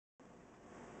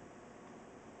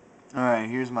Alright,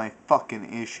 here's my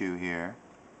fucking issue here.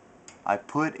 I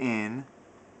put in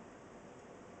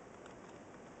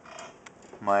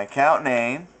my account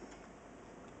name,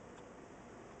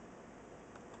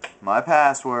 my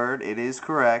password, it is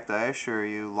correct, I assure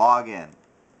you, log in.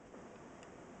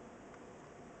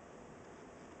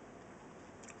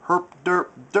 Herp derp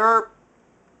derp.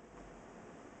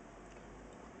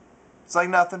 It's like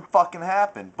nothing fucking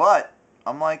happened, but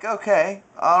I'm like, okay,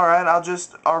 alright,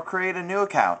 I'll create a new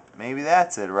account. Maybe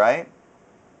that's it, right?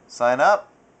 Sign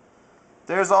up.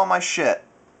 There's all my shit.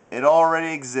 It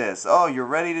already exists. Oh, you're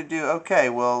ready to do... Okay,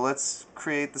 well, let's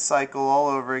create the cycle all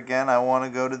over again. I want to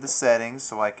go to the settings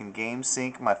so I can game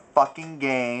sync my fucking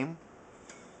game.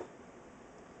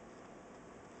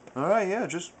 Alright, yeah,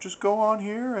 just go on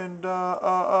here and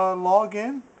log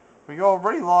in. You're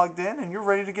already logged in and you're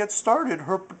ready to get started.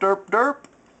 Herp derp derp.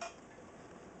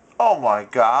 Oh my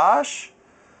gosh.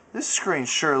 This screen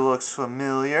sure looks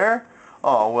familiar.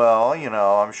 Oh, well, you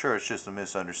know, I'm sure it's just a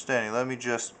misunderstanding. Let me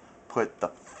just put the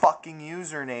fucking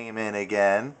username in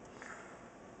again.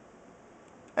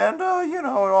 And, you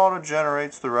know, it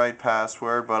auto-generates the right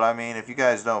password. But, I mean, if you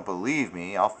guys don't believe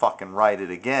me, I'll fucking write it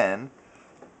again.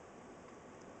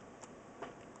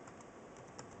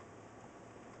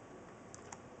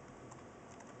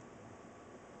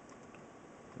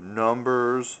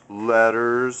 Numbers,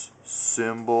 letters,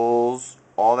 symbols,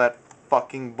 all that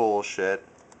fucking bullshit.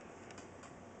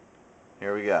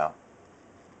 Here we go.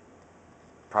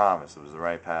 Promise it was the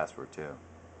right password, too.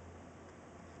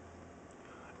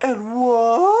 And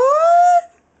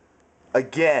what?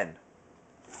 Again.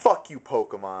 Fuck you,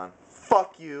 Pokemon.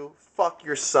 Fuck you. Fuck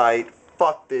your site.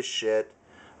 Fuck this shit.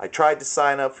 I tried to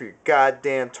sign up for your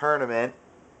goddamn tournament.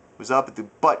 Was up at the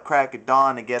butt crack of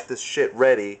dawn to get this shit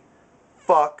ready.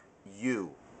 Fuck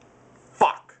you.